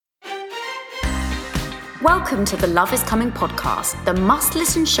Welcome to the Love is Coming podcast, the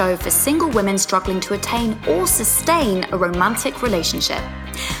must-listen show for single women struggling to attain or sustain a romantic relationship.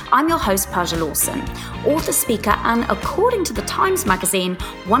 I'm your host, Persia Lawson, author, speaker, and according to the Times magazine,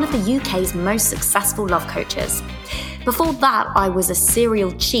 one of the UK's most successful love coaches. Before that, I was a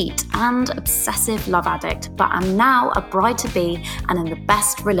serial cheat and obsessive love addict, but I'm now a bride-to-be and in the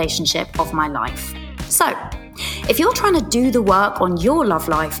best relationship of my life. So, if you're trying to do the work on your love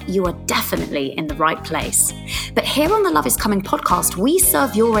life, you are definitely in the right place. But here on the Love is Coming podcast, we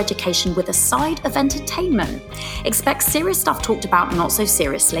serve your education with a side of entertainment. Expect serious stuff talked about not so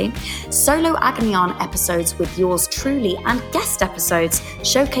seriously, solo agony aunt episodes with yours truly, and guest episodes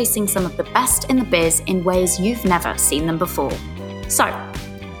showcasing some of the best in the biz in ways you've never seen them before. So,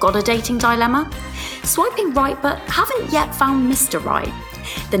 got a dating dilemma? Swiping right but haven't yet found Mr. Right?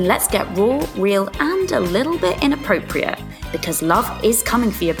 Then let's get raw, real, and a little bit inappropriate, because love is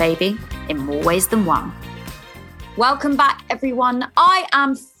coming for you, baby, in more ways than one. Welcome back, everyone. I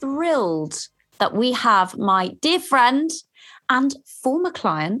am thrilled that we have my dear friend and former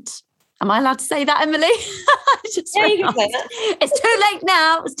client. Am I allowed to say that, Emily? Yeah, you can say that. It's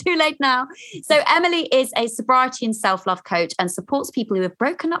too late now. So Emily is a sobriety and self-love coach and supports people who have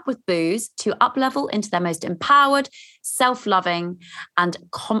broken up with booze to up-level into their most empowered, self-loving and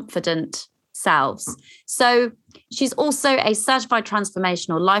confident selves. So she's also a certified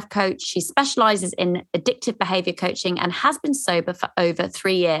transformational life coach. She specializes in addictive behavior coaching and has been sober for over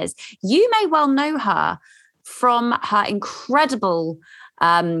 3 years. You may well know her from her incredible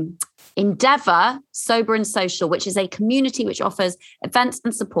endeavor, Sober and Social, which is a community which offers events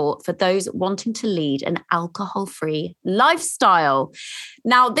and support for those wanting to lead an alcohol-free lifestyle.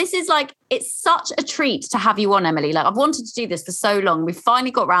 Now, this is it's such a treat to have you on, Emily. I've wanted to do this for so long. We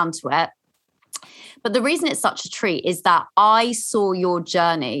finally got round to it. But the reason it's such a treat is that I saw your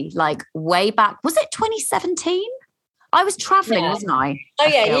journey way back. Was it 2017? I was traveling, wasn't I? Oh,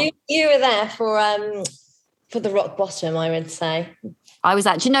 yeah. You were there for the rock bottom, I would say. I was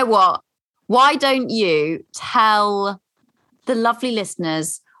do you know what? Why don't you tell the lovely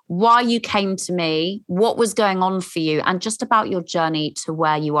listeners why you came to me, what was going on for you, and just about your journey to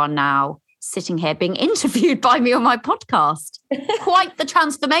where you are now, sitting here being interviewed by me on my podcast. Quite the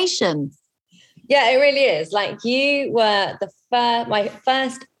transformation. Yeah, it really is. You were my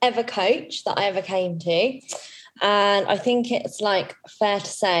first ever coach that I ever came to. And I think it's fair to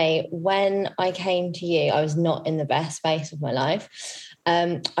say when I came to you, I was not in the best space of my life.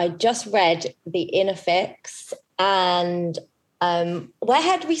 I just read The Inner Fix, and where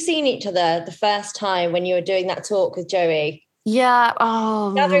had we seen each other the first time when you were doing that talk with Joey? Yeah.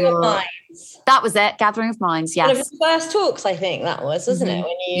 Oh, Gathering of Minds. That was it. Gathering of Minds. Yes. One of the first talks, I think that was, wasn't it?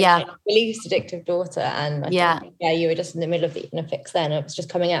 When you released Addictive Daughter, and I think, you were just in the middle of The Inner Fix then. It was just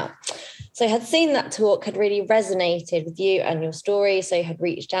coming out. So I had seen that talk, had really resonated with you and your story. So I had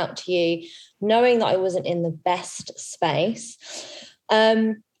reached out to you, knowing that I wasn't in the best space.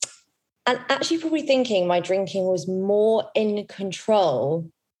 And actually probably thinking my drinking was more in control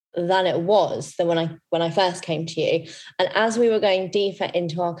than it was than when I first came to you. And as we were going deeper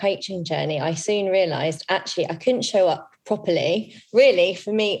into our coaching journey, I soon realised actually I couldn't show up properly, really,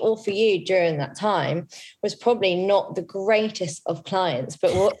 for me or for you during that time. Was probably not the greatest of clients,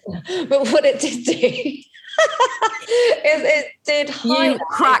 but what it did do is it did highlight. You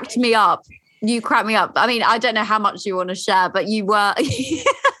cracked me up. I mean, I don't know how much you want to share, but you were.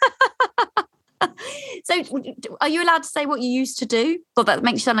 So are you allowed to say what you used to do? Well, that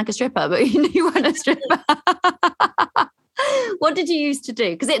makes you sound like a stripper, but you weren't a stripper. What did you used to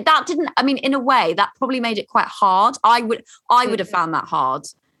do? Because that didn't, I mean, in a way, that probably made it quite hard. I would have found that hard,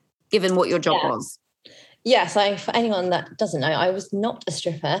 given what your job was. Yeah, so for anyone that doesn't know, I was not a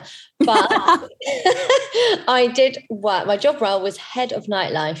stripper, but I did work. My job role was head of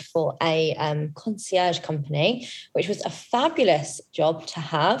nightlife for a concierge company, which was a fabulous job to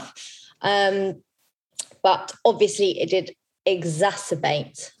have. But obviously it did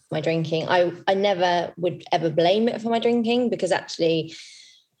exacerbate my drinking. I never would ever blame it for my drinking, because actually,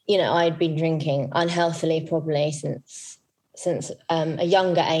 I'd been drinking unhealthily probably since a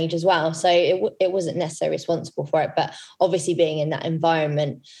younger age as well. So it wasn't necessarily responsible for it, but obviously being in that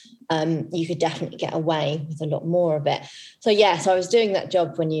environment, you could definitely get away with a lot more of it. So I was doing that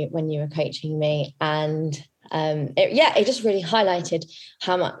job when you were coaching me, and it just really highlighted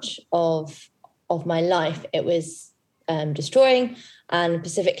how much of my life it was destroying, and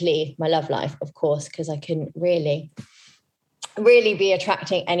specifically my love life, of course, because I couldn't really be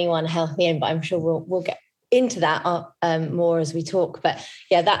attracting anyone healthy in, but I'm sure we'll get into that more as we talk. But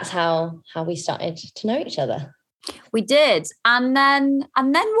that's how we started to know each other. We did. And then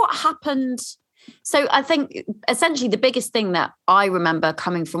what happened? So I think essentially the biggest thing that I remember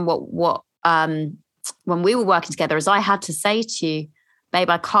coming from what when we were working together is I had to say to you, babe,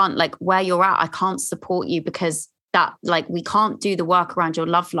 I can't, like, where you're at, I can't support you because that, like, we can't do the work around your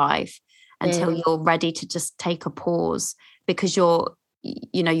love life until you're ready to just take a pause, because you're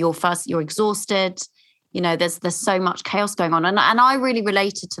exhausted. There's so much chaos going on. And I really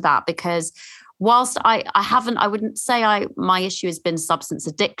related to that, because whilst I wouldn't say my issue has been substance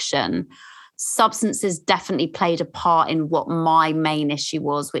addiction, substances definitely played a part in what my main issue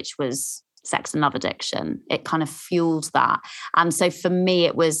was, which was sex and love addiction. It kind of fueled that. And so for me,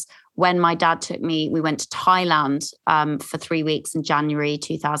 it was when my dad took me, we went to Thailand for 3 weeks in January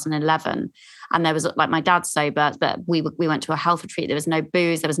 2011. And there was, like, my dad's sober, but we went to a health retreat. There was no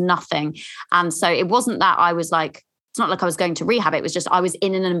booze, there was nothing. And so it wasn't that I was like, it's not like I was going to rehab. It was just I was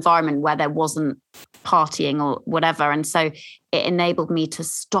in an environment where there wasn't partying or whatever. And so it enabled me to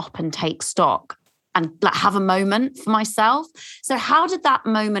stop and take stock and, like, have a moment for myself. So how did that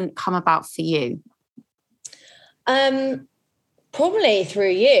moment come about for you? Probably through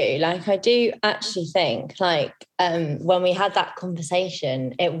you. Like, I do actually think, like, when we had that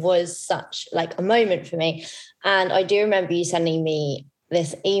conversation, it was such, like, a moment for me. And I do remember you sending me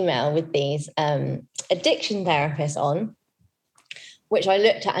this email with these addiction therapists on, which I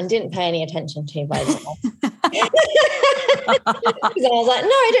looked at and didn't pay any attention to, by the way. Because I was like, no,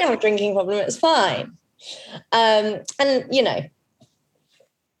 I don't have a drinking problem, it's fine. And,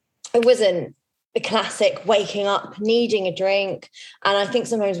 it wasn't the classic waking up, needing a drink. And I think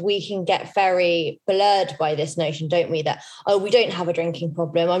sometimes we can get very blurred by this notion, don't we? That, oh, we don't have a drinking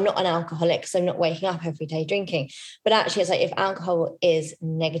problem. I'm not an alcoholic, so I'm not waking up every day drinking. But actually, it's like, if alcohol is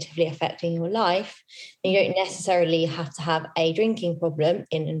negatively affecting your life, then you don't necessarily have to have a drinking problem,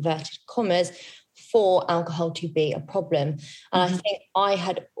 in inverted commas, for alcohol to be a problem. And I think I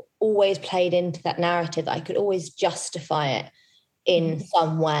had always played into that narrative that I could always justify it in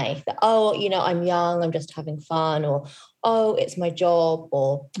some way, that, oh, I'm young, I'm just having fun, or, oh, it's my job,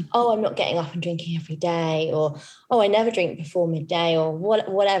 or, oh, I'm not getting up and drinking every day, or, oh, I never drink before midday, or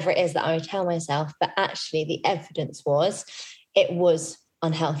whatever it is that I would tell myself. But actually the evidence was it was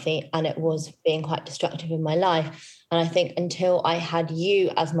unhealthy and it was being quite destructive in my life. And I think until I had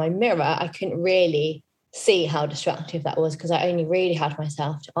you as my mirror, I couldn't really see how destructive that was, because I only really had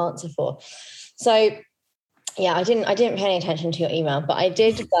myself to answer for. So yeah, I didn't pay any attention to your email, but I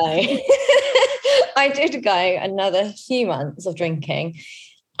did go. I did go another few months of drinking,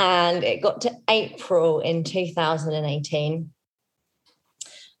 and it got to April in 2018,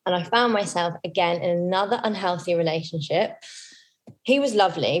 and I found myself again in another unhealthy relationship. He was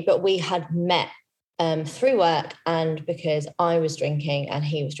lovely, but we had met through work, and because I was drinking and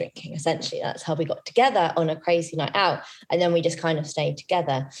he was drinking. Essentially, that's how we got together on a crazy night out, and then we just kind of stayed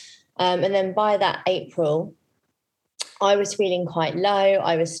together. And then by that April, I was feeling quite low.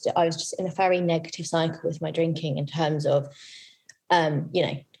 I was just in a very negative cycle with my drinking, in terms of,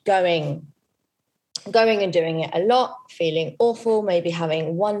 going and doing it a lot, feeling awful, maybe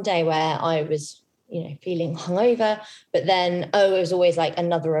having one day where I was, feeling hungover, but then, it was always like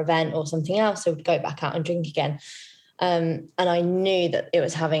another event or something else, so I would go back out and drink again. And I knew that it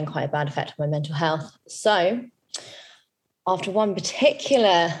was having quite a bad effect on my mental health. So after one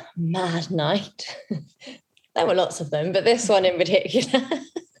particular mad night, there were lots of them, but this one in particular,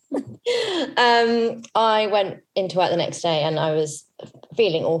 I went into work the next day and I was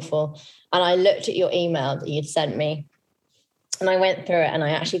feeling awful. And I looked at your email that you'd sent me, and I went through it, and I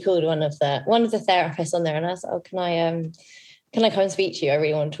actually called one of the therapists on there, and I was like, oh, can I come and speak to you? I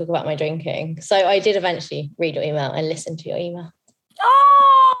really want to talk about my drinking. So I did eventually read your email and listen to your email.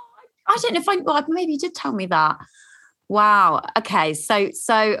 Oh, I don't know if maybe you did tell me that. Wow. Okay. So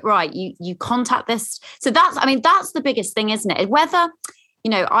right. You contact this. So that's the biggest thing, isn't it? Whether,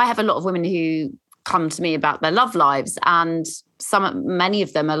 I have a lot of women who come to me about their love lives, and many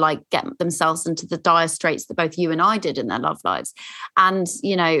of them are like, get themselves into the dire straits that both you and I did in their love lives. And,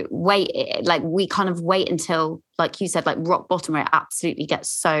 we kind of wait until, like you said, like rock bottom, where it absolutely gets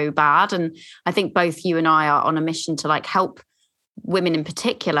so bad. And I think both you and I are on a mission to, like, help women in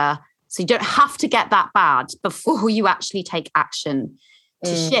particular, so you don't have to get that bad before you actually take action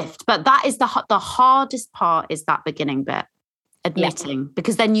to shift. But that is the hardest part, is that beginning bit, admitting,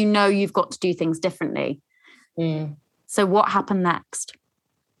 because then you've got to do things differently. So what happened next?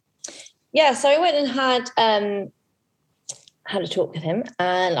 Yeah, so I went and had a talk with him,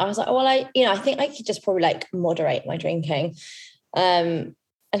 and I was like, well, I think I could just probably, like, moderate my drinking. And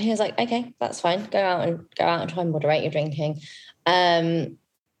he was like, okay, that's fine. Go out and try and moderate your drinking. And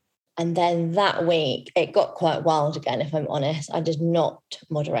And then that week, it got quite wild again, if I'm honest. I did not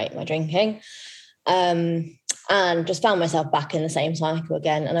moderate my drinking, and just found myself back in the same cycle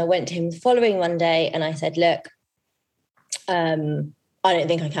again. And I went to him the following Monday and I said, look, I don't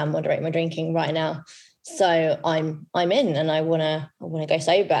think I can moderate my drinking right now. So I'm in, and I wanna go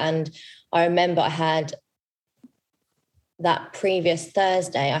sober. And I remember I had that previous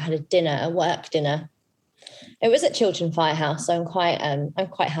Thursday, I had a work dinner. It was at Chiltern Firehouse, so I'm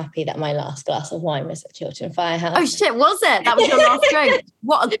quite happy that my last glass of wine was at Chiltern Firehouse. Oh shit, was it? That was your last drink?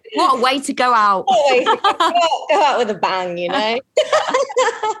 What a way to go out! Go out with a bang, you know.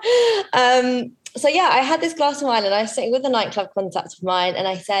 So yeah, I had this glass of wine, and I was sitting with a nightclub contact of mine, and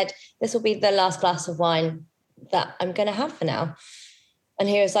I said, "This will be the last glass of wine that I'm going to have for now." And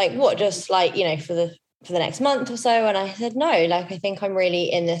he was like, "What? Just like, you know, for the next month or so?" And I said, "No, like I think I'm really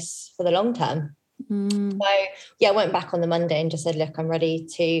in this for the long term." So yeah, I went back on the Monday and just said, look, I'm ready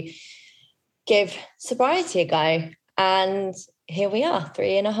to give sobriety a go. And here we are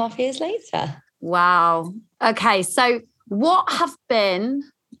 3.5 years later. Wow. Okay. So what have been,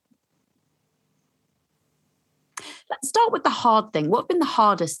 let's start with the hard thing. What have been the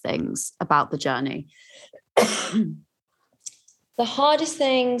hardest things about the journey? The hardest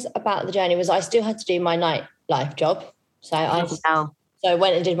things about the journey was I still had to do my nightlife job. So I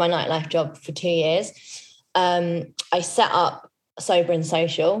went and did my nightlife job for 2 years. I set up Sober and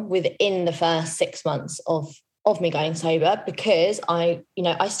Social within the first 6 months of me going sober, because I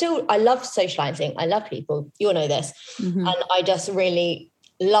love socializing. I love people. You all know this. Mm-hmm. And I just really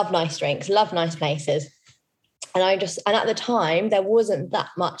love nice drinks, love nice places. And at the time, there wasn't that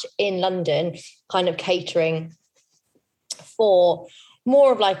much in London kind of catering for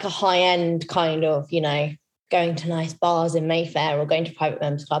more of like a high-end kind of, you know, going to nice bars in Mayfair or going to private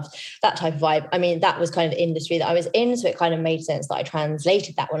members clubs, that type of vibe. I mean, that was kind of the industry that I was in. So it kind of made sense that I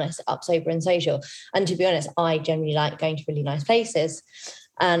translated that when I set up Sober and Social. And to be honest, I generally like going to really nice places.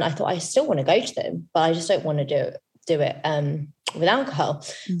 And I thought I still want to go to them, but I just don't want to do it with alcohol.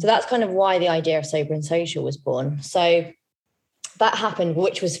 Mm-hmm. So that's kind of why the idea of Sober and Social was born. So that happened,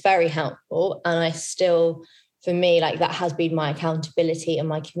 which was very helpful. And I still, for me, like that has been my accountability and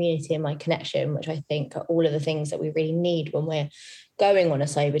my community and my connection, which I think are all of the things that we really need when we're going on a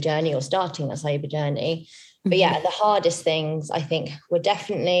sober journey or starting a sober journey. Mm-hmm. But yeah, the hardest things I think were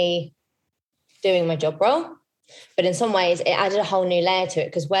definitely doing my job role. But in some ways it added a whole new layer to it,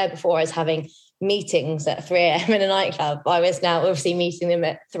 because where before I was having meetings at 3 a.m. in a nightclub, I was now obviously meeting them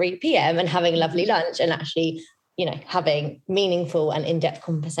at 3 p.m. and having a lovely lunch and actually, you know, having meaningful and in-depth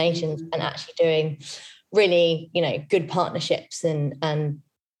conversations and actually doing really, you know, good partnerships and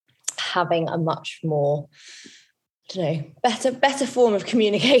having a much more, I don't know, better form of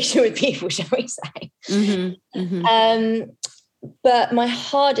communication with people, shall we say. Mm-hmm. Mm-hmm. But my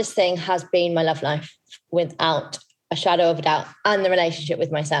hardest thing has been my love life, without a shadow of a doubt, and the relationship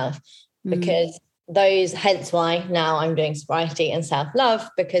with myself, because those, hence why now I'm doing sobriety and self-love,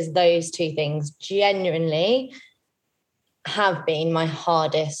 because those two things genuinely have been my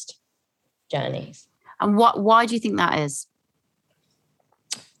hardest journeys. And why do you think that is?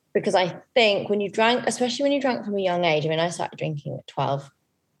 Because I think when you drank, especially when you drank from a young age, I mean, I started drinking at 12,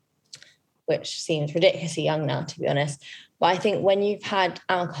 which seems ridiculously young now, to be honest. But I think when you've had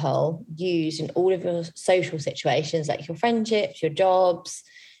alcohol used in all of your social situations, like your friendships, your jobs,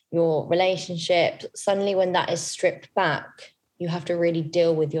 your relationships, suddenly when that is stripped back, you have to really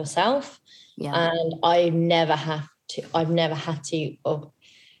deal with yourself. Yeah. And I've never had to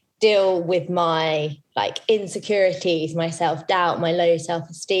deal with my like insecurities, my self-doubt, my low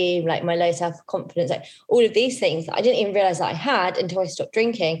self-esteem, like my low self-confidence, like all of these things that I didn't even realize that I had until I stopped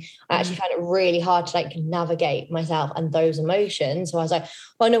drinking. I actually found it really hard to like navigate myself and those emotions. So I was like,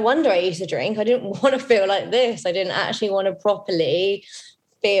 well, no wonder I used to drink. I didn't want to feel like this. I didn't actually want to properly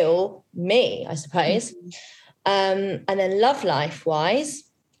feel me, I suppose. And then love life wise,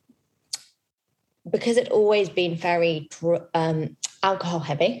 because it's always been very alcohol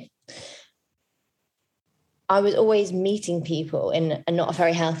heavy, I was always meeting people in a not a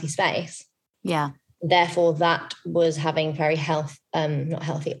very healthy space. Yeah. Therefore, that was having very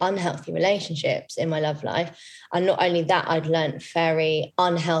unhealthy relationships in my love life. And not only that, I'd learned very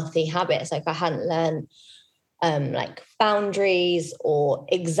unhealthy habits. Like I hadn't learned like boundaries or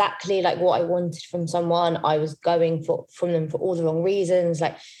exactly like what I wanted from someone. I was going from them for all the wrong reasons.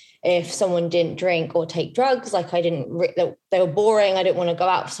 Like if someone didn't drink or take drugs, like they were boring. I didn't want to go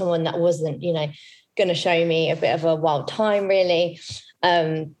out with someone that wasn't, you know, going to show me a bit of a wild time, really.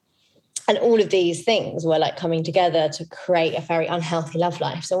 And all of these things were like coming together to create a very unhealthy love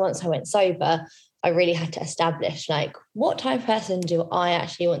life. So once I went sober, I really had to establish, like, what type of person do I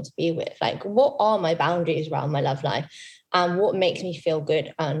actually want to be with? Like, what are my boundaries around my love life, and what makes me feel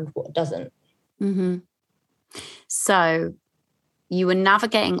good and what doesn't? Mm-hmm. So you were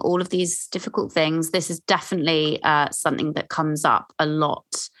navigating all of these difficult things. This is definitely something that comes up a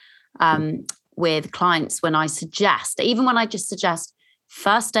lot with clients when I suggest, even when I just suggest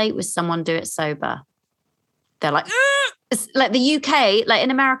first date with someone, do it sober. They're like, it's like the UK, like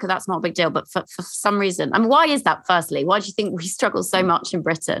in America, that's not a big deal. But for some reason, I mean, why is that firstly? Why do you think we struggle so much in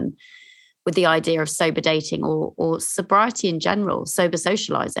Britain with the idea of sober dating or sobriety in general, sober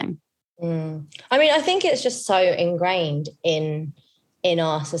socializing? I mean, I think it's just so ingrained in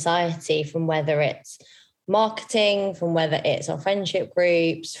our society, from whether it's marketing, from whether it's our friendship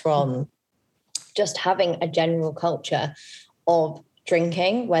groups, from just having a general culture of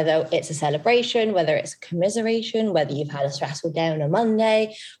drinking, whether it's a celebration, whether it's a commiseration, whether you've had a stressful day on a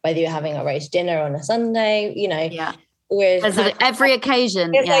Monday, whether you're having a roast dinner on a Sunday, you know. Yeah. Whereas every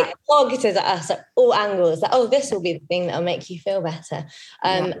occasion. It's like targeted at us at all angles. Like, oh, this will be the thing that'll make you feel better.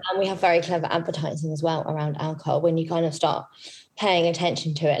 And we have very clever advertising as well around alcohol when you kind of start paying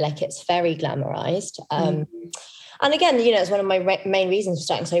attention to it. Like, it's very glamorized. And again, you know, it's one of my main reasons for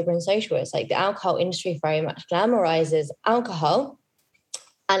starting Sober and Social. It's like the alcohol industry very much glamorizes alcohol.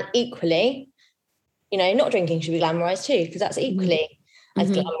 And equally, you know, not drinking should be glamorized too, because that's equally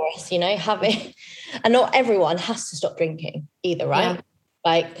as glamorous, you know, having, and not everyone has to stop drinking either, right? Yeah.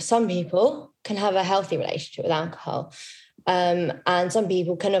 Like, some people can have a healthy relationship with alcohol. And some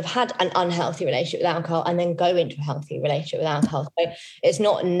people can have had an unhealthy relationship with alcohol and then go into a healthy relationship with alcohol. So it's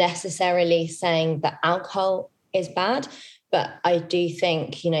not necessarily saying that alcohol is bad, but I do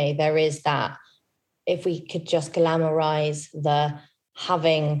think, you know, there is that, if we could just glamorize the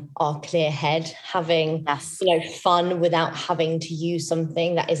having our clear head, having, you know, fun without having to use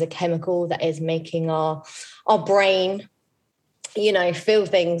something that is a chemical that is making our brain, you know, feel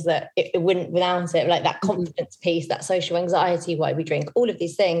things that it wouldn't without it, like that confidence piece, that social anxiety, why we drink, all of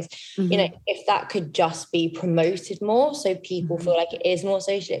these things, you know, if that could just be promoted more so people feel like it is more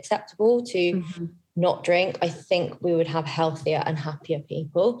socially acceptable to not drink, I think we would have healthier and happier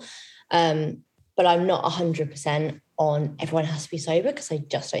people. But I'm not 100% on everyone has to be sober, because I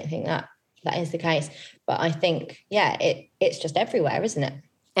just don't think that is the case. But I think, yeah, it's just everywhere, isn't it?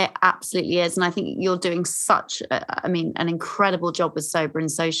 It absolutely is. And I think you're doing such, an incredible job with Sober and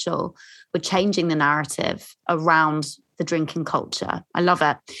Social. We're changing the narrative around the drinking culture. I love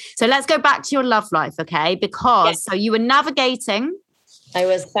it. So let's go back to your love life, okay? Because so you were navigating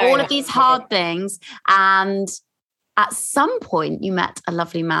all of these hard things, and at some point you met a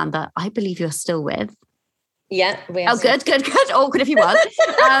lovely man that I believe you're still with. Yeah. Good. Awkward if you want.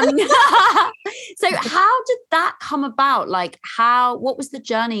 So how did that come about? Like, what was the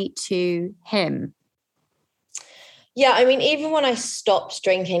journey to him? Yeah, I mean, even when I stopped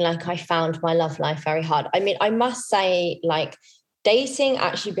drinking, like, I found my love life very hard. I mean, I must say, like, dating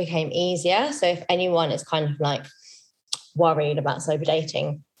actually became easier. So if anyone is kind of like worried about sober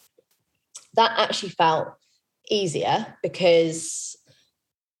dating, that actually felt easier, because,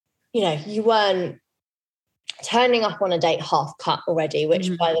 you know, you weren't turning up on a date half cut already,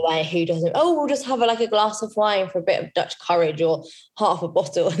 which by the way, who doesn't, we'll just have a glass of wine for a bit of Dutch courage, or half a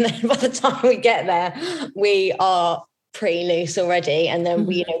bottle, and then by the time we get there we are pretty loose already, and then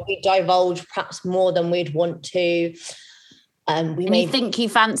we divulge perhaps more than we'd want to. You think you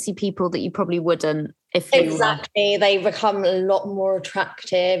fancy people that you probably wouldn't if you they become a lot more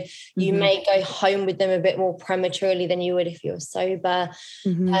attractive. You may go home with them a bit more prematurely than you would if you were sober,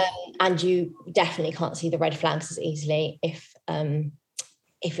 and you definitely can't see the red flags as easily if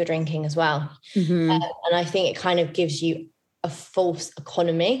you're drinking as well. And I think it kind of gives you a false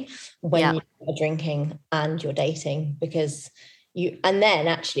economy when you're drinking and you're dating, because and then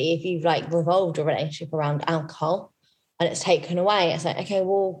actually if you've like revolved a relationship around alcohol and it's taken away, it's like, okay,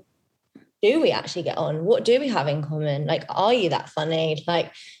 well, do we actually get on? What do we have in common? Like, are you that funny?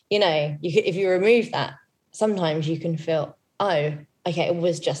 Like, you know, if you remove that, sometimes you can feel, oh, okay, it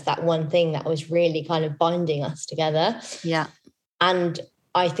was just that one thing that was really kind of binding us together. Yeah. And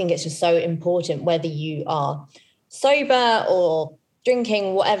I think it's just so important, whether you are sober or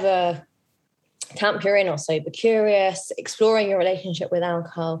drinking, whatever camp you're in, or sober curious, exploring your relationship with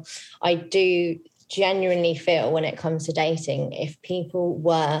alcohol. I do genuinely feel, when it comes to dating, if people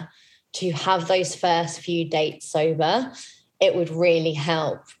were to have those first few dates sober, it would really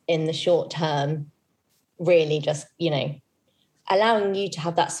help in the short term, really just, you know, allowing you to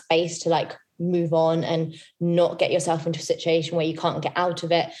have that space to like move on and not get yourself into a situation where you can't get out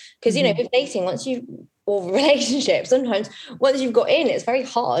of it. Because, you know, with dating, once you've or relationship, sometimes once you've got in, it's very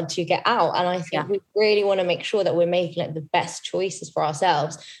hard to get out. And I think we really want to make sure that we're making like the best choices for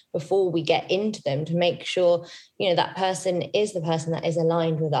ourselves before we get into them, to make sure, you know, that person is the person that is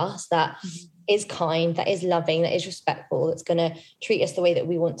aligned with us, that is kind, that is loving, that is respectful, that's going to treat us the way that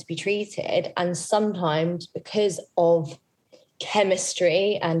we want to be treated. And sometimes because of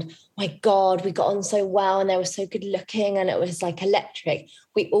chemistry and, my God, we got on so well and they were so good looking and it was like electric,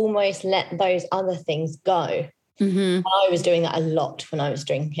 we almost let those other things go. I was doing that a lot when I was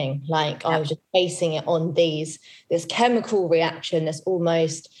drinking. Like I was just basing it on this chemical reaction, this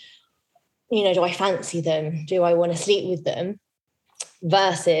almost, you know, do I fancy them? Do I want to sleep with them?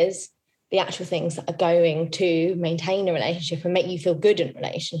 Versus the actual things that are going to maintain a relationship and make you feel good in a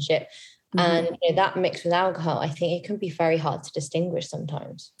relationship. And you know, that mixed with alcohol, I think it can be very hard to distinguish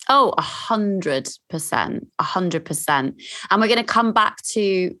sometimes. Oh, 100%, 100%. And we're going to come back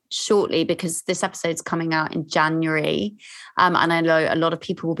to shortly, because this episode's coming out in January. And I know a lot of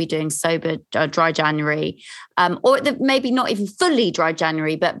people will be doing sober, dry January, or maybe not even fully dry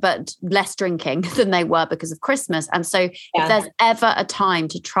January, but less drinking than they were because of Christmas. And so if there's ever a time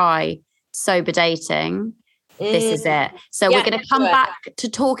to try sober dating, this is it. So we're going to come back to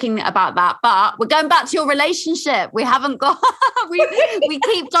talking about that, but we're going back to your relationship. We haven't got, we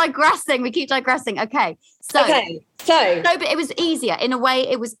keep digressing. Okay. So but it was easier. In a way,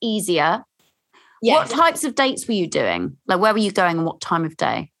 it was easier. Yeah. What types of dates were you doing? Like, where were you going and what time of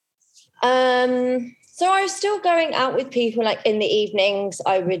day? So I was still going out with people, like in the evenings.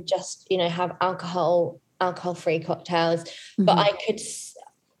 I would just, you know, have alcohol-free cocktails, but I could.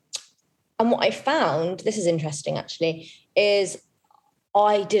 And what I found, this is interesting actually, is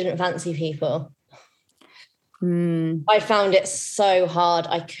I didn't fancy people. I found it so hard.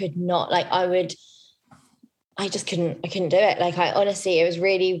 I could not, like, I couldn't do it. Like, I honestly, it was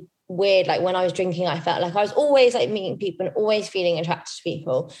really weird. Like when I was drinking, I felt like I was always like meeting people and always feeling attracted to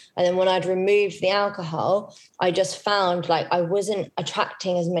people. And then when I'd removed the alcohol, I just found like I wasn't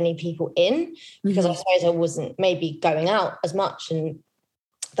attracting as many people in, because I suppose I wasn't maybe going out as much, and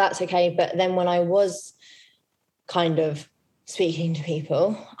that's okay. But then when I was kind of speaking to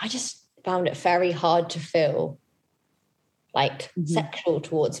people, I just found it very hard to feel like sexual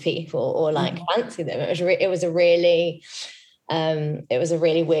towards people or like fancy them. It was a really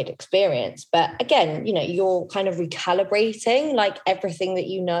weird experience. But again, you know, you're kind of recalibrating like everything that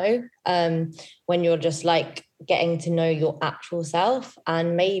you know, when you're just like getting to know your actual self.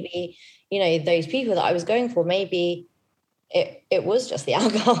 And maybe, you know, those people that I was going for, maybe it was just the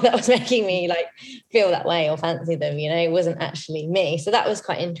alcohol that was making me like feel that way or fancy them, you know, it wasn't actually me. So that was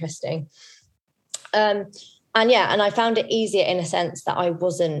quite interesting. And I found it easier in a sense that I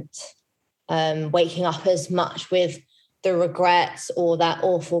wasn't waking up as much with the regrets or that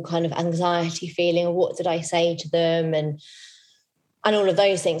awful kind of anxiety feeling of what did I say to them and all of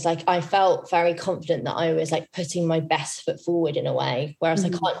those things. Like I felt very confident that I was like putting my best foot forward in a way, whereas I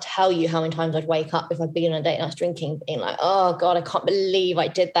can't tell you how many times I'd wake up if I'd been on a date and I was drinking, being like, oh God, I can't believe I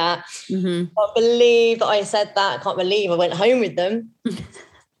did that. I can't believe that I said that. I can't believe I went home with them.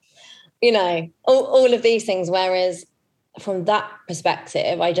 You know, all of these things. Whereas from that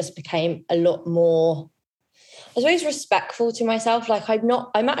perspective, I just became a lot more, I suppose, respectful to myself. Like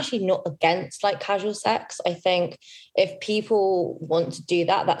I'm actually not against like casual sex. I think if people want to do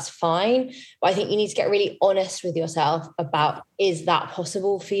that, that's fine. But I think you need to get really honest with yourself about, is that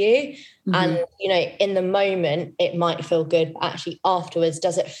possible for you? And, you know, in the moment, it might feel good, but actually afterwards,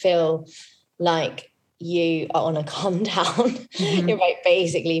 does it feel like you are on a calm down? You're like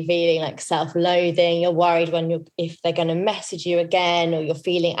basically feeling like self-loathing. You're worried if they're going to message you again, or you're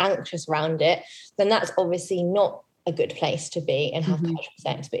feeling anxious around it, then that's obviously not a good place to be and have casual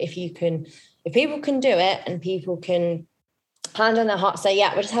sex. But if people can do it and people can hand on their heart say,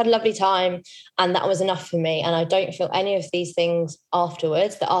 yeah, we just had a lovely time and that was enough for me, and I don't feel any of these things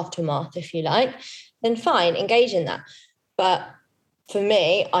afterwards, the aftermath, if you like, then fine, engage in that. But for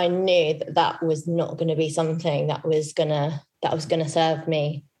me, I knew that was not going to be something that was going to serve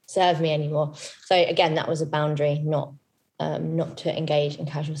me anymore. So again, that was a boundary, not to engage in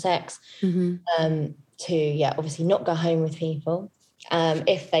casual sex, to obviously not go home with people.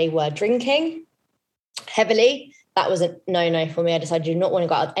 If they were drinking heavily, that was a no for me. I decided I did not want to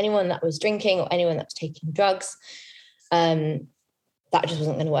go out with anyone that was drinking or anyone that was taking drugs. That just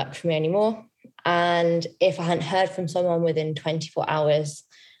wasn't going to work for me anymore. And if I hadn't heard from someone within 24 hours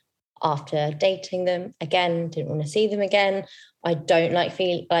after dating them, again, didn't want to see them again. I don't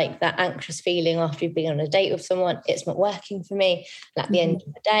feel like that anxious feeling after you've been on a date with someone. It's not working for me. And at the end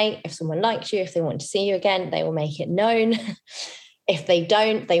of the day, if someone likes you, if they want to see you again, they will make it known. If they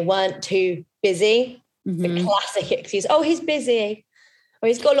don't, they weren't too busy The classic excuse. Oh, he's busy. Or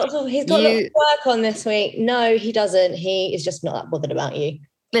he's got lots of work on this week. No, he doesn't. He is just not that bothered about you.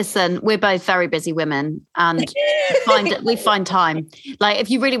 Listen, we're both very busy women and we find time. Like, if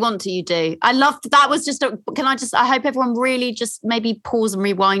you really want to, you do. I love that. Was just, I hope everyone really just maybe pause and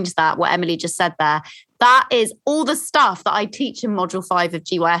rewind that, what Emily just said there. That is all the stuff that I teach in module 5 of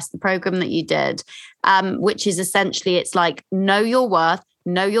GYS, the program that you did, which is essentially, it's like, know your worth,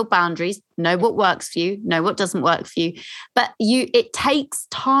 know your boundaries, know what works for you, know what doesn't work for you. But it takes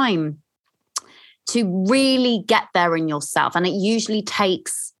time to really get there in yourself. And it usually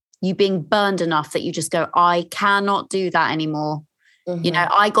takes you being burned enough that you just go, I cannot do that anymore. Mm-hmm. You know,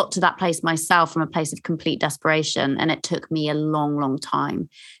 I got to that place myself from a place of complete desperation. And it took me a long, long time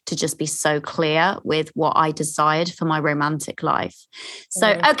to just be so clear with what I desired for my romantic life.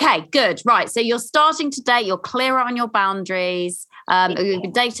 So, okay, good. Right. So you're starting to date, you're clearer on your boundaries. You've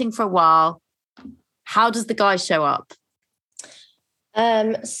been dating for a while. How does the guy show up?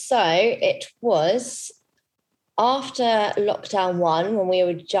 So it was after lockdown 1, when we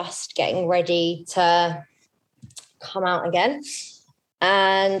were just getting ready to come out again.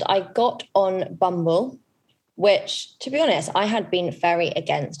 And I got on Bumble, which, to be honest, I had been very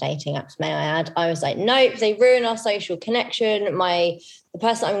against dating apps, may I add. I was like, nope, they ruin our social connection. The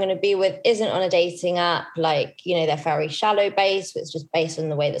person I'm going to be with isn't on a dating app. Like, you know, they're very shallow based. It's just based on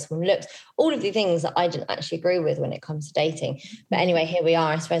the way that someone looks. All of the things that I didn't actually agree with when it comes to dating. But anyway, here we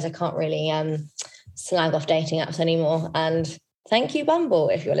are. I suppose I can't really slag off dating apps anymore. And thank you, Bumble,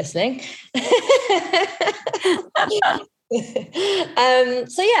 if you're listening.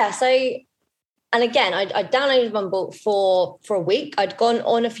 And again, I downloaded Bumble for a week. I'd gone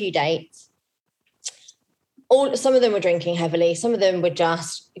on a few dates. Some of them were drinking heavily. Some of them were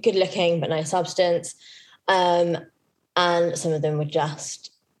just good looking, but no substance. And some of them were just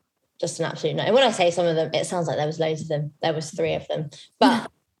an absolute no. And when I say some of them, it sounds like there was loads of them. There was 3 of them.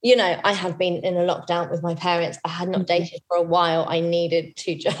 But, you know, I had been in a lockdown with my parents. I had not dated for a while. I needed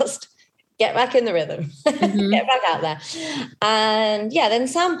to just get back in the rhythm, get back out there. And yeah, then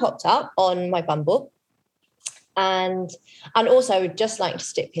Sam popped up on my Bumble. And also, I would just like to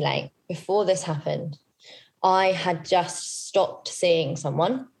stipulate, before this happened, I had just stopped seeing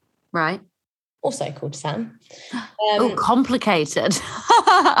someone. Right. Also called Sam. Complicated.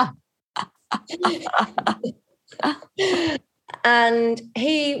 And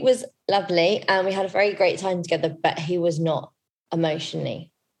he was lovely and we had a very great time together, but he was not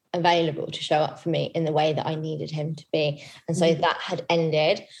emotionally available to show up for me in the way that I needed him to be. And so that had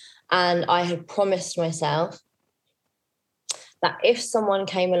ended. And I had promised myself that if someone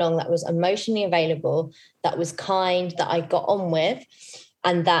came along that was emotionally available, that was kind, that I got on with,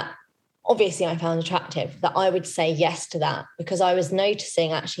 and that obviously I found attractive, that I would say yes to that, because I was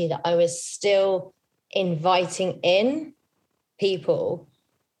noticing actually that I was still inviting in people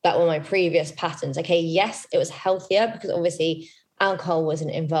that were my previous patterns. Okay, yes, it was healthier because obviously alcohol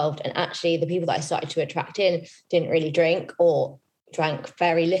wasn't involved. And actually the people that I started to attract in didn't really drink or drank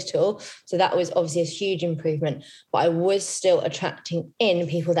very little. So that was obviously a huge improvement. But I was still attracting in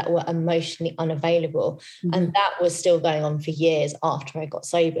people that were emotionally unavailable. And that was still going on for years after I got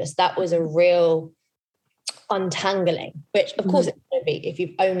sober. So that was a real untangling, which of course it's going to be if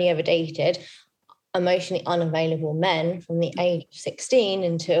you've only ever dated emotionally unavailable men from the age of 16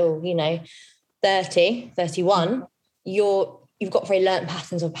 until, 30, 31, you've got very learnt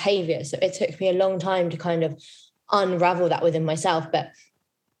patterns of behaviour. So it took me a long time to kind of unravel that within myself. But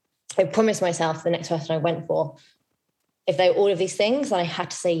I promised myself the next person I went for, if they were all of these things, then I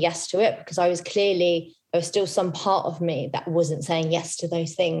had to say yes to it, because there was still some part of me that wasn't saying yes to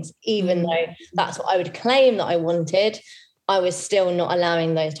those things, even though that's what I would claim that I wanted. I was still not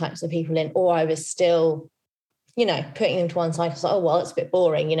allowing those types of people in, or I was still, putting them to one side. I was like, oh, well, it's a bit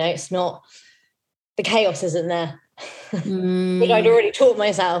boring, it's not, the chaos isn't there. But I'd already taught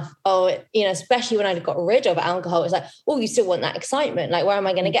myself, especially when I'd got rid of alcohol, it's like, oh, you still want that excitement. Like, where am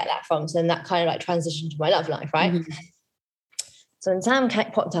I going to get that from? So then that kind of like transitioned to my love life, right? So when Sam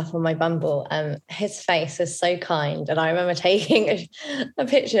popped up on my Bumble, his face was so kind. And I remember taking a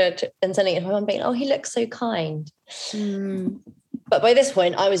picture and sending it to my mum being, oh, he looks so kind. But by this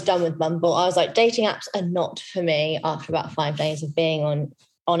point, I was done with Bumble. I was like, dating apps are not for me after about 5 days of being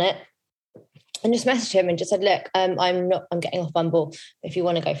on it. And just messaged him and just said, look, I'm getting off Bumble. If you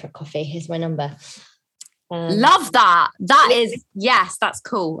want to go for a coffee, here's my number. Love that. Yes, that's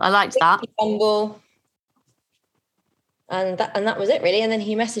cool. I liked that. Bumble. And that was it, really. And then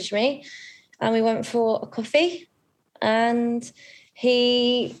he messaged me and we went for a coffee. And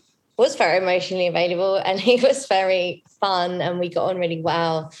he was very emotionally available and he was very fun and we got on really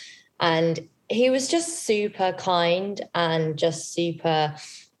well. And he was just super kind and just super,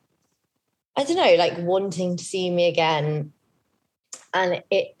 I don't know, like wanting to see me again. And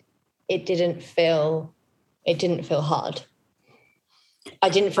it didn't feel hard. I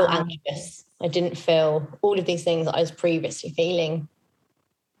didn't feel anxious. I didn't feel all of these things that I was previously feeling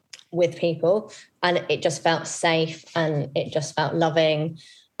with people. And it just felt safe, and it just felt loving,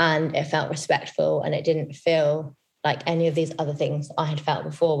 and it felt respectful, and it didn't feel like any of these other things I had felt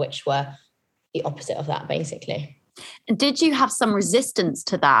before, which were the opposite of that, basically. Did you have some resistance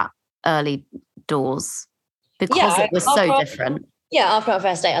to that early doors? Because it was so different. Yeah, after our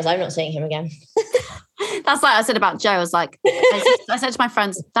first date, I was like, I'm not seeing him again. That's like I said about Joe. I was like, I said to my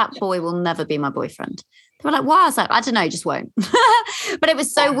friends, that boy will never be my boyfriend. They were like, why? I was like, I don't know, just won't. But it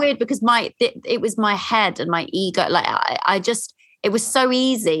was so weird because it was my head and my ego. Like it was so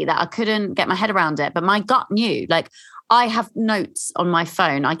easy that I couldn't get my head around it. But my gut knew. Like, I have notes on my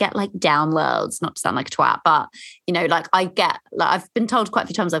phone. I get like downloads, not to sound like a twat, but you know, like I've been told quite a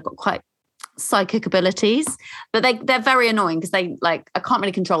few times I've got quite psychic abilities, but they're very annoying because they like, I can't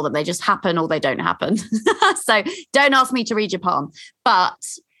really control them. They just happen or they don't happen. So don't ask me to read your palm. But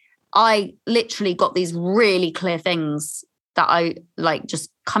I literally got these really clear things that I like just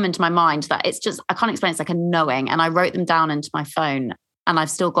come into my mind that it's just, I can't explain. It's like a knowing. And I wrote them down into my phone and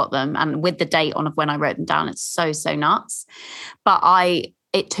I've still got them. And with the date on of when I wrote them down, it's so nuts. But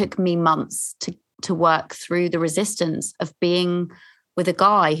it took me months to work through the resistance of being with a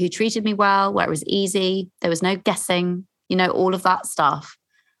guy who treated me well, where it was easy. There was no guessing, you know, all of that stuff.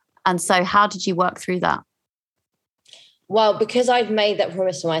 And so how did you work through that? Well, because I'd made that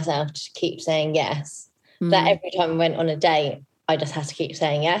promise to myself to keep saying yes, that every time I went on a date, I just had to keep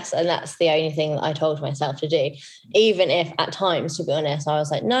saying yes. And that's the only thing that I told myself to do. Even if at times, to be honest, I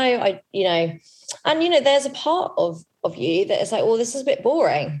was like, no, there's a part of you that is like, well, this is a bit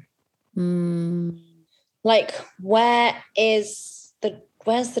boring. Like, where's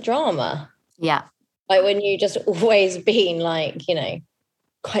the drama? Yeah. Like when you just always been like, you know,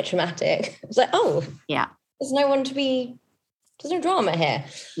 quite dramatic. It's like, oh, yeah, there's no drama here.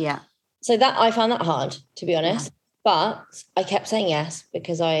 Yeah. So that I found that hard, to be honest. Yeah. But I kept saying yes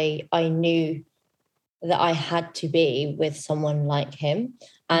because I knew that I had to be with someone like him.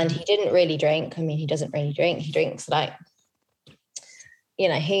 And he didn't really drink. I mean, he doesn't really drink. He drinks like, you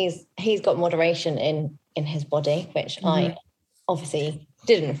know, he's got moderation in his body, which I obviously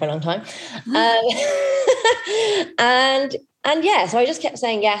didn't for a long time. And yeah, so I just kept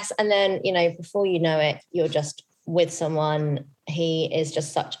saying yes. And then, you know, before you know it, you're just with someone. He is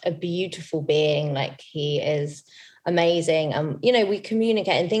just such a beautiful being. Like, he is amazing. You know, we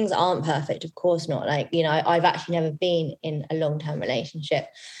communicate and things aren't perfect. Of course not. Like, you know, I've actually never been in a long-term relationship.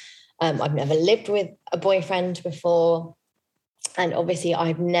 I've never lived with a boyfriend before. And obviously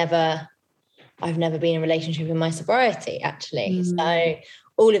I've never been in a relationship in my sobriety, actually. So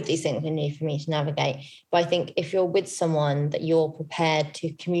all of these things are new for me to navigate. But I think if you're with someone that you're prepared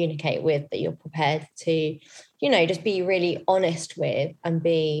to communicate with, that you're prepared to, you know, just be really honest with and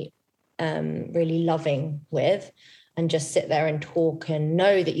be really loving with, and just sit there and talk and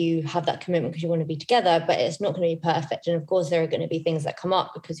know that you have that commitment because you want to be together, but it's not going to be perfect. And of course, there are going to be things that come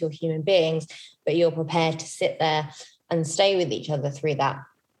up because you're human beings, but you're prepared to sit there and stay with each other through that.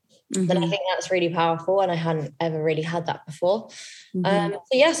 Then I think that's really powerful, and I hadn't ever really had that before.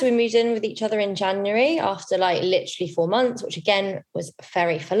 So we moved in with each other in January after like literally 4 months, which again was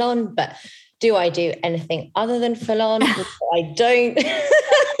very full on. But do I do anything other than full on? I don't.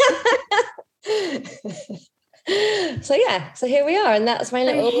 So here we are, and that's my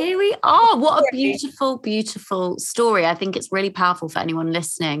little. Here we are. What a beautiful, beautiful story. I think it's really powerful for anyone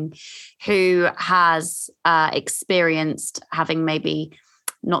listening who has experienced having maybe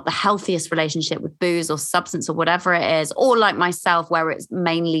not the healthiest relationship with booze or substance or whatever it is, or like myself, where it's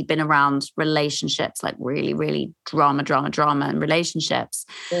mainly been around relationships, like really, really drama in relationships.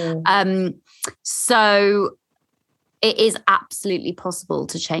 So it is absolutely possible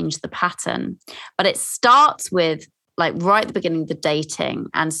to change the pattern, but it starts with like right at the beginning, the dating.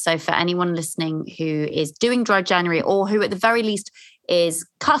 And so for anyone listening who is doing Dry January, or who at the very least is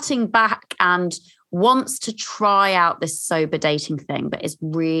cutting back and wants to try out this sober dating thing, but is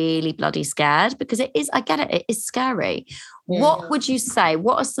really bloody scared, because it is, I get it is scary. What would you say?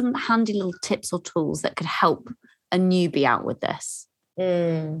 What are some handy little tips or tools that could help a newbie out with this?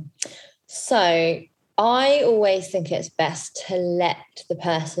 So I always think it's best to let the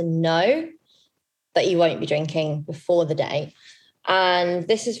person know that you won't be drinking before the date. And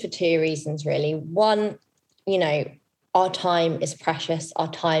this is for two reasons, really. One, you know, our time is precious. Our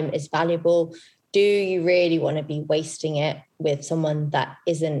time is valuable. Do you really want to be wasting it with someone that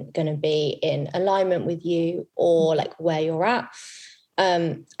isn't going to be in alignment with you or like where you're at.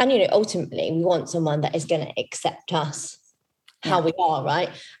 And, you know, ultimately we want someone that is going to accept us how we are, right?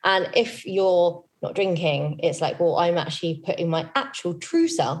 And if you're not drinking, it's like, well, I'm actually putting my actual true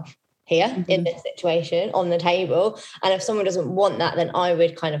self here in this situation on the table. And if someone doesn't want that, then I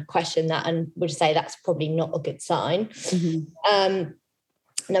would kind of question that and would say that's probably not a good sign.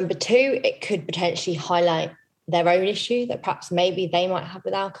 Number two, it could potentially highlight their own issue that perhaps maybe they might have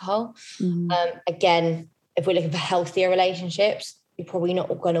with alcohol. Again, if we're looking for healthier relationships, you're probably not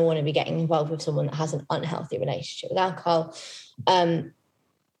going to want to be getting involved with someone that has an unhealthy relationship with alcohol. And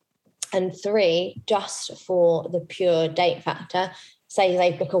three, just for the pure date factor, say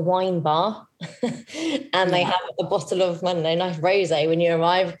they book a wine bar and they have a bottle of, I don't know, nice rosé when you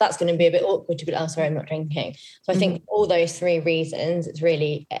arrive, that's going to be a bit awkward to be like, oh, sorry, I'm not drinking. So I think all those three reasons, it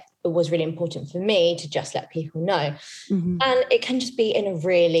was really important for me to just let people know. And it can just be in a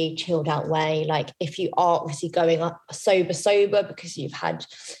really chilled out way. Like if you are obviously going up sober because you've had,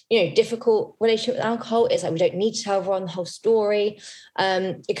 you know, difficult relationship with alcohol, it's like we don't need to tell everyone the whole story.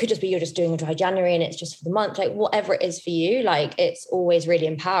 It could just be you're just doing a dry January and it's just for the month, like whatever it is for you, like it's always really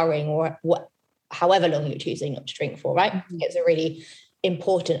empowering, or however long you're choosing not to drink for, right? It's a really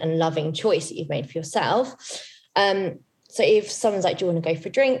important and loving choice that you've made for yourself. So if someone's like, do you want to go for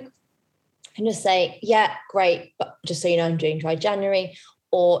a drink? And just say, yeah, great, but just so you know, I'm doing dry January.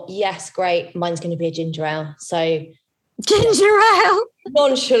 Or yes, great, mine's going to be a ginger ale. So ginger ale,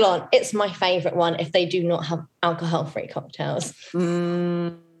 nonchalant. It's my favourite one if they do not have alcohol-free cocktails.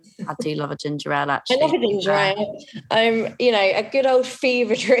 I do love a ginger ale, actually. I love a ginger ale. You know, a good old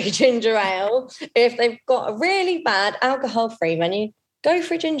fever-tree ginger ale. If they've got a really bad alcohol-free menu, go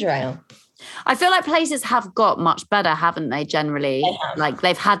for a ginger ale. I feel like places have got much better, haven't they, generally? Like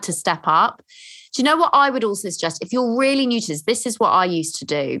they've had to step up. Do you know what I would also suggest? If you're really new to this is what I used to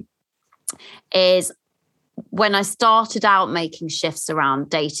do, is when I started out making shifts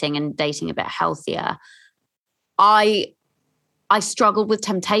around dating and dating a bit healthier, I struggled with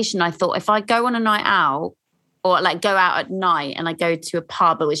temptation. I thought if I go on a night out or like go out at night and I go to a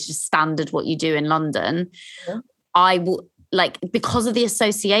pub, which is just standard what you do in London, I will, like, because of the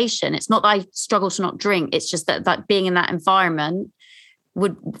association, it's not that I struggle to not drink. It's just that being in that environment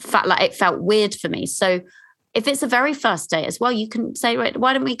it felt weird for me. So if it's a very first date as well, you can say, right,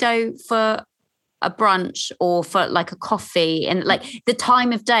 why don't we go for a brunch or for like a coffee and like the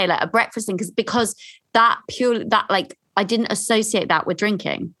time of day, like a breakfast thing, because that like I didn't associate that with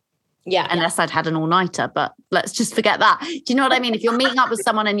drinking. Yeah. Unless I'd had an all-nighter, but let's just forget that. Do you know what I mean? If you're meeting up with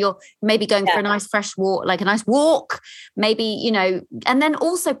someone and you're maybe going for a nice fresh walk, like a nice walk, maybe, you know, and then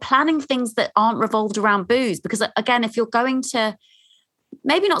also planning things that aren't revolved around booze. Because again, if you're going to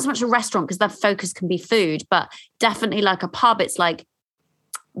maybe not so much a restaurant because their focus can be food, but definitely like a pub, it's like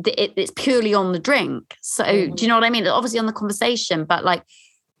it's purely on the drink. So do you know what I mean? Obviously on the conversation, but like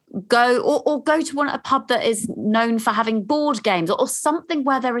go or go to a pub that is known for having board games or something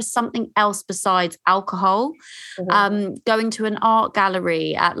where there is something else besides alcohol. Going to an art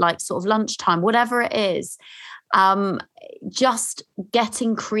gallery at like sort of lunchtime, whatever it is. Just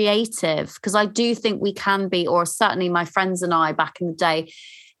getting creative, because I do think we can be, or certainly my friends and I back in the day,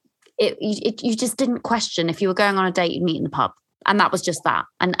 you just didn't question if you were going on a date, you'd meet in the pub. And that was just that.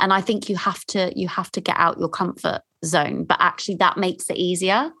 And I think you have to get out your comfort zone, but actually that makes it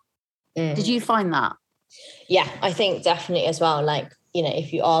easier. Did you find that? Yeah, I think definitely as well. Like, you know,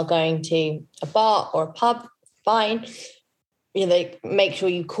 if you are going to a bar or a pub, fine. You know, make sure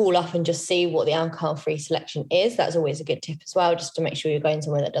you call up and just see what the alcohol-free selection is. That's always a good tip as well, just to make sure you're going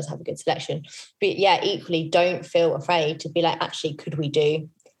somewhere that does have a good selection. But yeah, equally, don't feel afraid to be like, actually, could we do,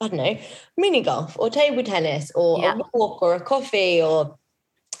 I don't know, mini golf or table tennis or a walk or a coffee or,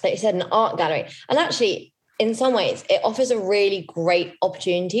 like you said, an art gallery? And actually, in some ways, it offers a really great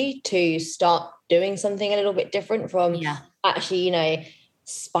opportunity to start doing something a little bit different from actually, you know,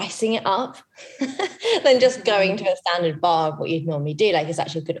 spicing it up than just going to a standard bar of what you'd normally do. Like, it's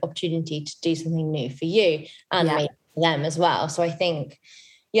actually a good opportunity to do something new for you and maybe for them as well. So I think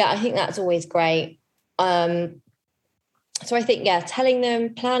that's always great. So I think, telling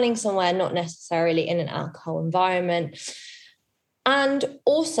them, planning somewhere, not necessarily in an alcohol environment. And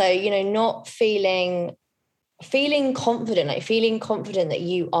also, you know, not feeling confident that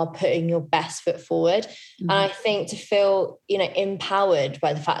you are putting your best foot forward. And I think to feel, you know, empowered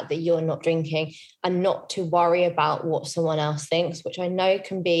by the fact that you're not drinking and not to worry about what someone else thinks, which I know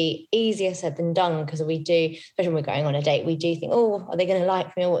can be easier said than done, because we do, especially when we're going on a date, we do think, oh, are they going to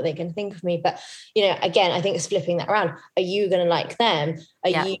like me or what are they going to think of me? But, you know, again, I think it's flipping that around. Are you going to like them?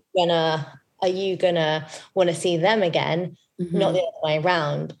 Are you going to want to see them again? not the other way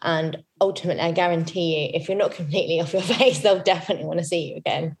around. And ultimately, I guarantee you, if you're not completely off your face, they'll definitely want to see you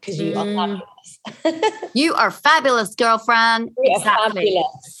again because you are fabulous. You are fabulous, girlfriend. You exactly. are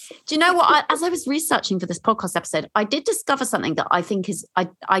fabulous. Do you know what? As I was researching for this podcast episode, I did discover something that I think is,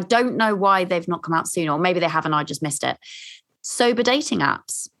 I don't know why they've not come out sooner, or maybe they have and I just missed it. Sober dating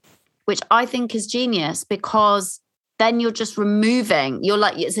apps, which I think is genius, because then you're just removing, you're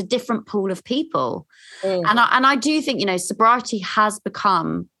like, it's a different pool of people. And I do think, sobriety has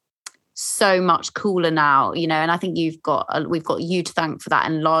become so much cooler now, and I think we've got you to thank for that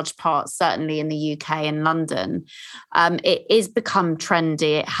in large part, certainly in the UK and London. It is become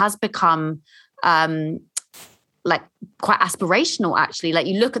trendy. It has become like quite aspirational, actually. Like,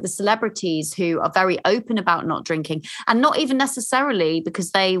 you look at the celebrities who are very open about not drinking, and not even necessarily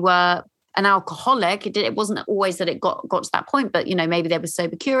because they were an alcoholic. It wasn't always that it got to that point, but maybe they were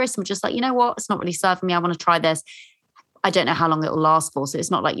sober curious and were just like, you know what, it's not really serving me, I want to try this. I don't know how long it will last for. So it's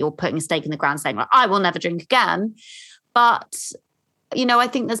not like you're putting a stake in the ground saying, like, I will never drink again. But, I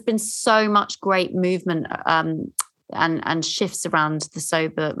think there's been so much great movement and shifts around the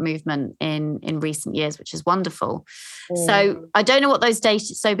sober movement in recent years, which is wonderful. So I don't know what those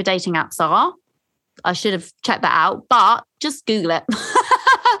sober dating apps are. I should have checked that out, but just Google it.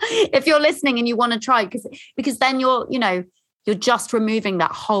 If you're listening and you want to try, because then you're just removing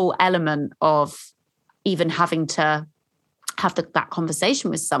that whole element of even having to have that conversation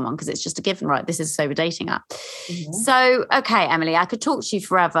with someone, because it's just a given, right? This is a sober dating app. So, okay, Emily, I could talk to you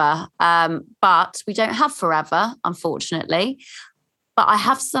forever, but we don't have forever, unfortunately. But I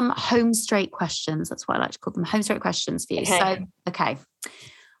have some home straight questions. That's what I like to call them, home straight questions for you. Okay.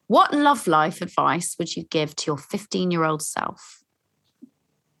 What love life advice would you give to your 15-year-old self?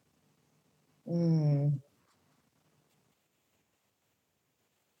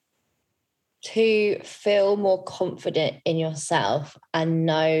 To feel more confident in yourself and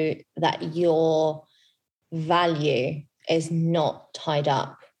know that your value is not tied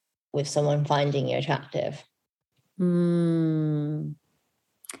up with someone finding you attractive. Love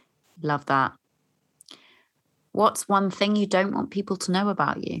that. What's one thing you don't want people to know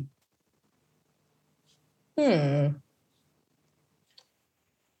about you?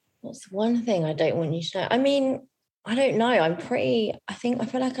 What's one thing I don't want you to know? I mean, I don't know. I feel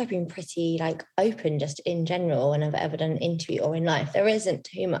like I've been pretty like open just in general when I've ever done an interview or in life. There isn't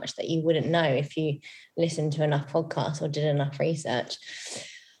too much that you wouldn't know if you listened to enough podcasts or did enough research.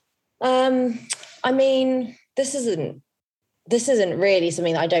 I mean, this isn't really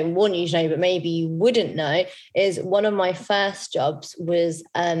something that I don't want you to know, but maybe you wouldn't know, is one of my first jobs was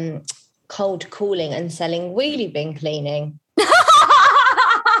cold calling and selling wheelie bin cleaning.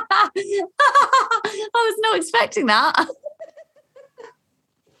 I was not expecting that.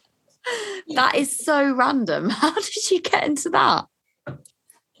 That is so random. How did you get into that?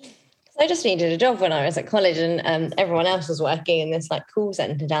 I just needed a job when I was at college, and everyone else was working in this like call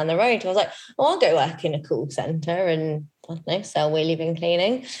centre down the road. I was like, oh, I'll go work in a call centre and, I don't know, sell wheelie bin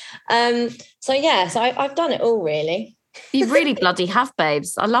cleaning. So I've done it all, really. You really bloody have,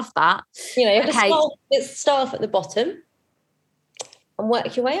 babes. I love that. It's start at the bottom and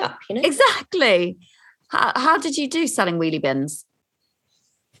work your way up, Exactly. How did you do selling wheelie bins?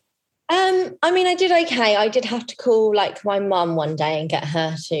 I mean, I did okay. I did have to call like my mum one day and get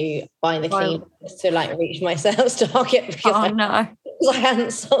her to buy the cleaners to like reach my sales target because I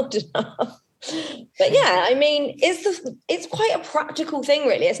hadn't sold enough. But yeah, I mean, it's quite a practical thing,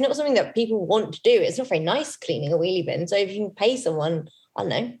 really. It's not something that people want to do. It's not very nice cleaning a wheelie bin. So if you can pay someone, I don't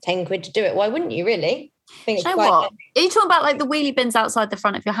know, 10 quid to do it, why wouldn't you, really? Do you know what? Are you talking about like the wheelie bins outside the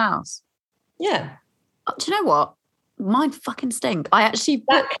front of your house? Yeah. Oh, do you know what? Mine fucking stink. I actually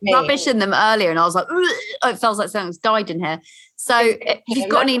put rubbish in them earlier and I was like, it feels like something's died in here. So if you've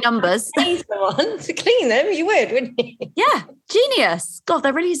got any numbers. Pay someone to clean them, you would, wouldn't you? Yeah, genius. God,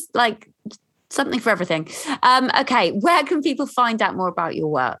 they're really like something for everything. Okay, where can people find out more about your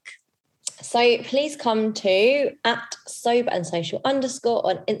work? So please come to @sober_and_social on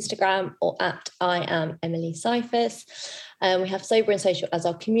Instagram or @IamEmilyCyphus. We have Sober and Social as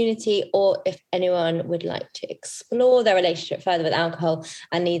our community, or if anyone would like to explore their relationship further with alcohol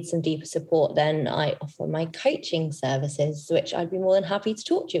and need some deeper support, then I offer my coaching services, which I'd be more than happy to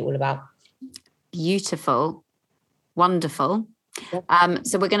talk to you all about. Beautiful. Wonderful. Yep.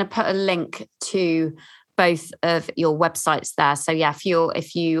 So we're going to put a link to both of your websites there. So yeah, if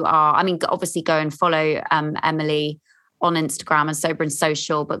you are, I mean, obviously go and follow Emily on Instagram and Sober and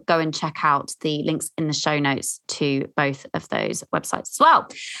Social, but go and check out the links in the show notes to both of those websites as well.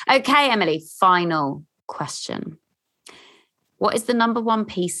 Okay, Emily, final question. What is the number one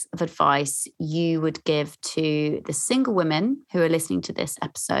piece of advice you would give to the single women who are listening to this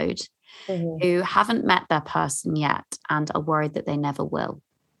episode, who haven't met their person yet and are worried that they never will?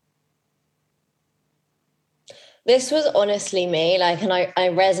 This was honestly me, and I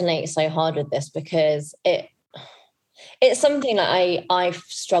resonate so hard with this because it's something that I've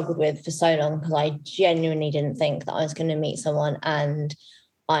struggled with for so long, because I genuinely didn't think that I was going to meet someone, and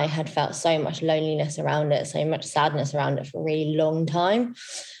I had felt so much loneliness around it, so much sadness around it for a really long time.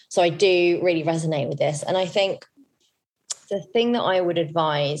 So I do really resonate with this. And I think the thing that I would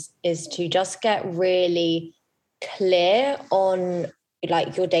advise is to just get really clear on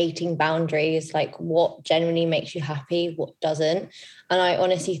your dating boundaries, what genuinely makes you happy, what doesn't. And I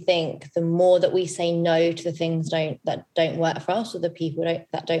honestly think the more that we say no to the things that don't work for us, or the people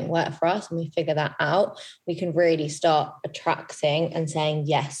that don't work for us, and we figure that out, we can really start attracting and saying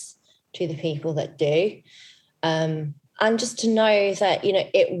yes to the people that do. And just to know that,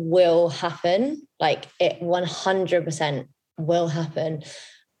 it will happen, it 100% will happen.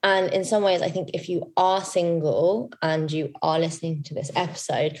 And in some ways, I think if you are single and you are listening to this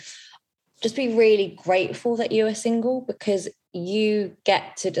episode, just be really grateful that you are single, because you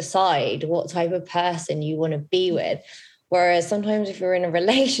get to decide what type of person you want to be with. Whereas sometimes if you're in a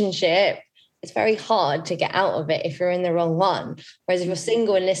relationship, it's very hard to get out of it if you're in the wrong one. Whereas if you're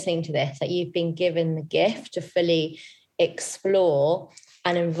single and listening to this, that you've been given the gift to fully explore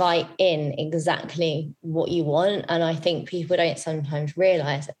and invite in exactly what you want. And I think people don't sometimes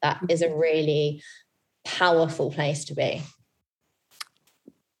realize that is a really powerful place to be.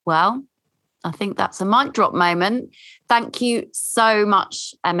 Well, I think that's a mic drop moment. Thank you so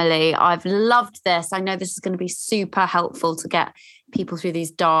much, Emily. I've loved this. I know this is going to be super helpful to get people through these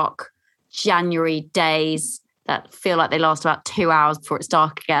dark January days that feel like they last about 2 hours before it's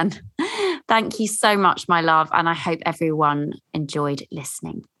dark again. Thank you so much, my love. And I hope everyone enjoyed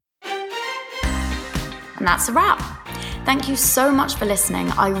listening. And that's a wrap. Thank you so much for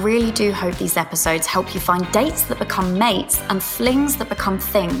listening. I really do hope these episodes help you find dates that become mates and flings that become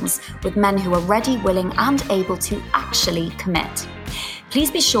things with men who are ready, willing, and able to actually commit.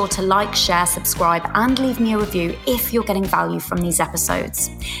 Please be sure to like, share, subscribe, and leave me a review if you're getting value from these episodes.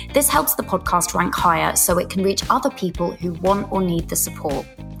 This helps the podcast rank higher so it can reach other people who want or need the support.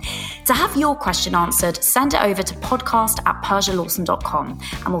 To have your question answered, send it over to podcast@persialawson.com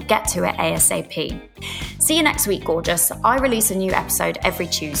and we'll get to it ASAP. See you next week, gorgeous. I release a new episode every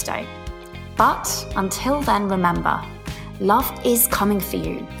Tuesday. But until then, remember, love is coming for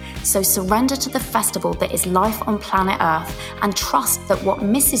you. So surrender to the festival that is life on planet Earth and trust that what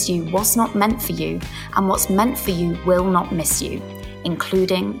misses you was not meant for you, and what's meant for you will not miss you,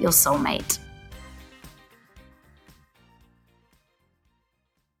 including your soulmate.